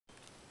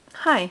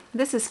Hi,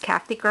 this is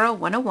Kathy Girl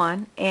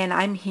 101 and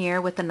I'm here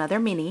with another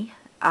mini.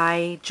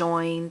 I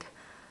joined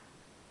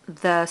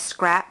the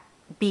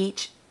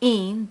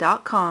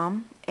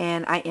scrapbeachine.com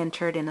and I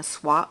entered in a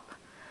swap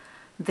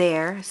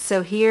there.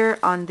 So here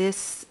on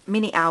this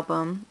mini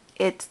album,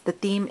 the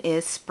theme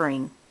is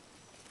spring.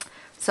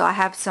 So I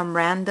have some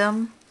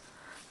random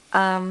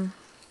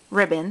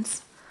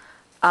ribbons,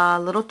 a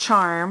little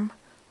charm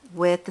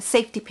with a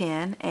safety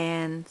pin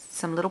and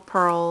some little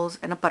pearls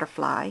and a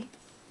butterfly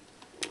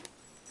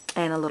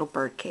and a little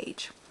bird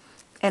cage.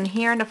 And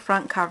here in the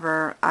front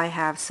cover I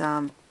have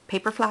some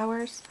paper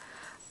flowers,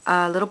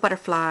 a little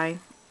butterfly,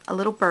 a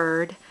little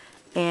bird,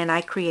 and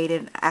I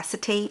created an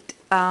acetate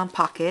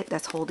pocket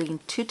that's holding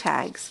two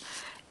tags,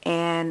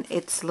 and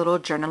it's little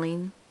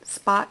journaling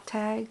spot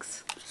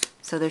tags.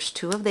 So there's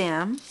two of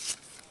them,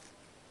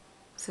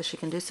 so she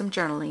can do some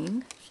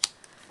journaling.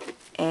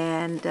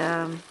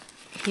 And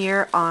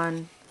here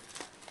on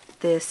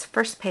this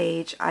first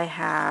page I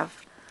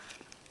have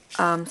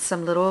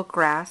some little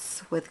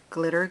grass with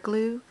glitter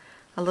glue,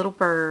 a little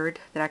bird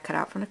that I cut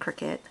out from the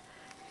Cricut,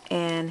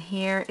 and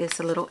here is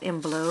a little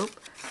envelope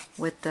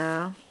with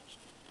the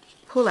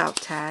pull-out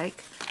tag,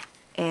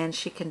 and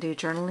she can do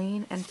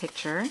journaling and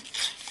picture.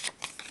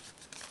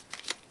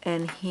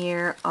 And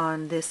here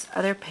on this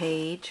other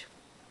page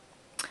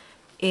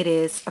it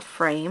is a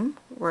frame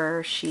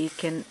where she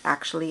can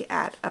actually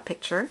add a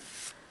picture,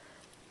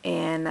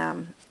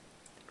 and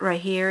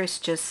right here is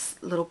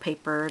just little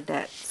paper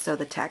that so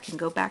the tag can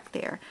go back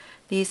there.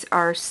 These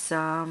are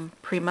some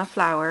Prima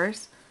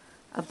flowers,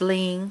 a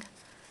bling,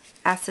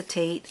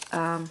 acetate,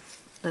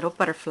 little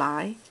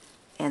butterfly,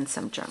 and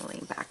some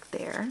journaling back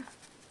there.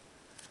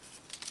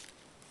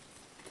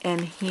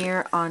 And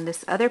here on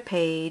this other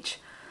page,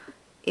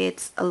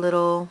 it's a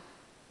little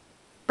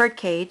bird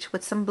cage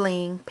with some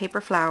bling,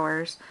 paper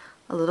flowers,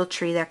 a little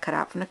tree that I cut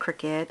out from the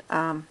Cricut,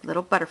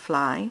 little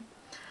butterfly.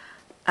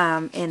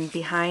 And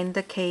behind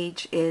the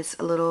cage is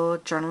a little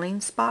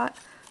journaling spot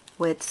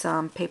with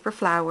some paper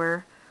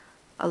flower,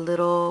 a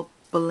little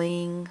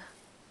bling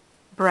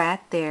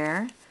brat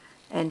there,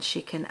 and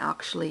she can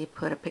actually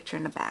put a picture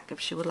in the back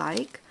if she would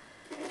like.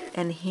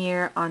 And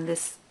here on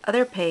this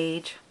other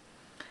page,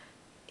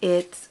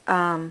 it's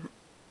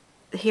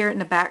here in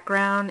the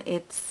background,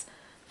 it's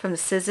from the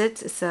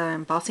Sizzits. It's an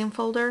embossing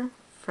folder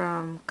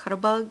from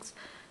Cuddlebugs,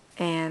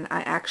 and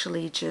I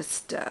actually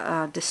just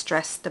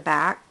distressed the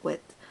back with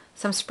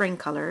some spring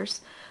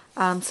colors,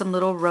 some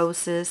little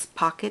roses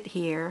pocket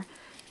here,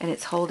 and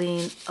it's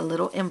holding a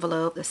little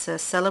envelope that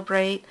says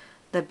celebrate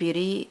the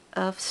beauty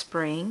of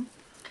spring,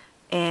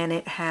 and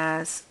it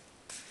has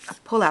a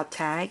pull-out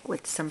tag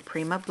with some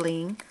Prima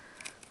bling,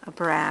 a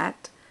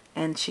brat,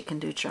 and she can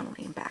do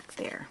journaling back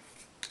there.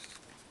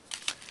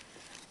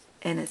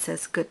 And it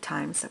says good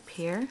times up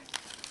here.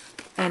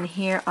 And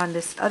here on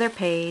this other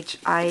page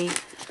I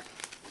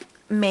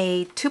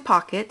made two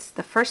pockets.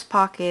 The first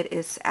pocket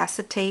is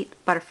acetate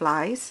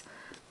butterflies.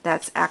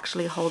 That's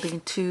actually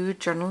holding two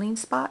journaling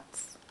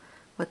spots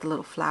with a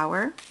little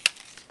flower.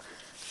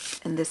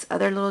 And this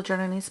other little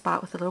journaling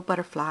spot with a little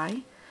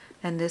butterfly.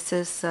 And this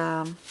is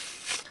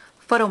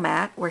photo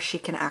mat where she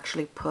can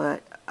actually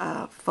put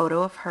a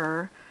photo of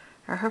her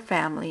or her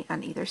family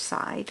on either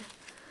side.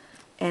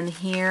 And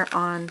here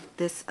on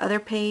this other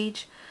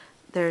page,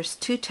 there's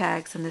two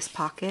tags in this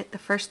pocket. The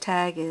first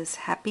tag is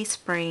Happy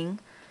Spring.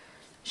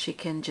 She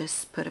can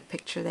just put a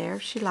picture there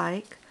if she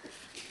like.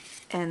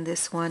 And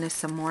this one is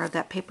some more of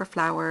that paper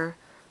flower,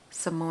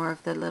 some more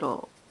of the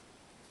little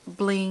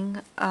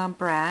bling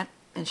brat,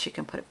 and she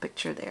can put a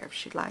picture there if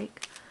she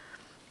like.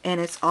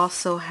 And it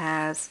also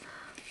has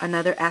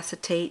another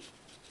acetate,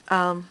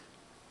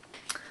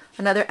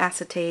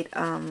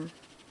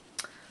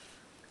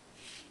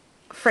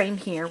 frame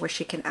here where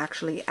she can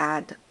actually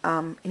add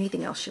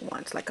anything else she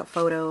wants, like a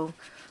photo,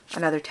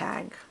 another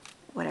tag,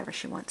 whatever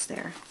she wants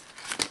there.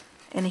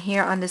 And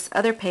here on this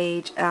other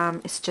page,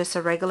 it's just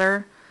a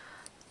regular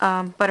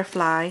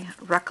butterfly,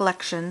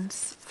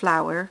 recollections,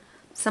 flower,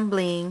 some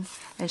bling,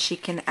 and she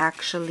can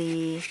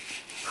actually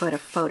put a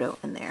photo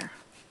in there.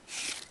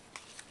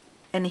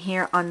 And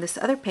here on this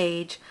other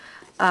page,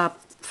 a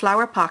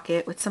flower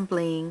pocket with some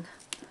bling,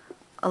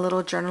 a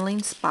little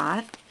journaling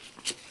spot,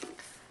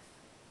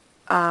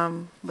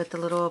 with the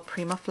little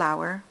Prima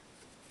flower.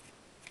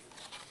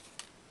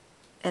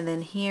 And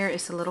then here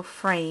is a little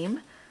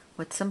frame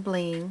with some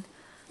bling,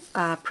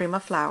 Prima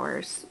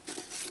flowers,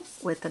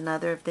 with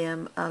another of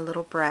them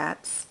little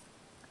brats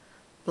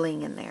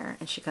bling in there,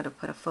 and she's going to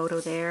put a photo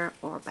there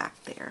or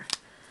back there.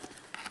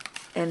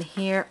 And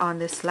here on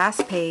this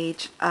last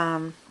page,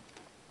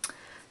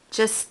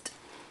 just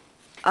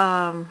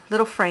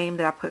little frame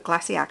that I put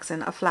glossy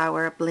accent, a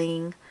flower, a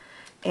bling,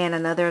 and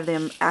another of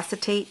them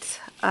acetate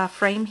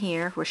frame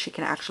here where she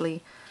can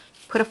actually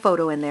put a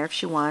photo in there if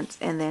she wants.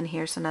 And then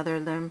here's another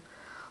of them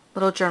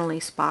little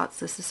journaling spots.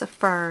 This is a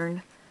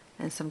fern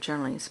and some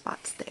journaling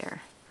spots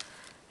there.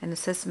 And it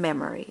says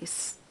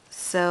memories.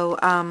 So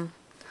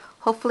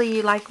hopefully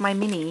you like my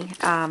mini.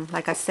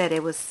 Like I said,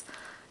 it was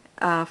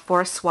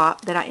for a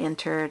swap that I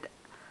entered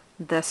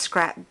the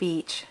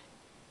scrapbeachine.com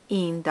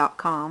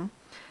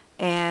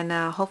and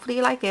hopefully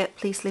you like it.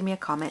 Please leave me a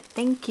comment.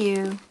 Thank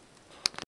you.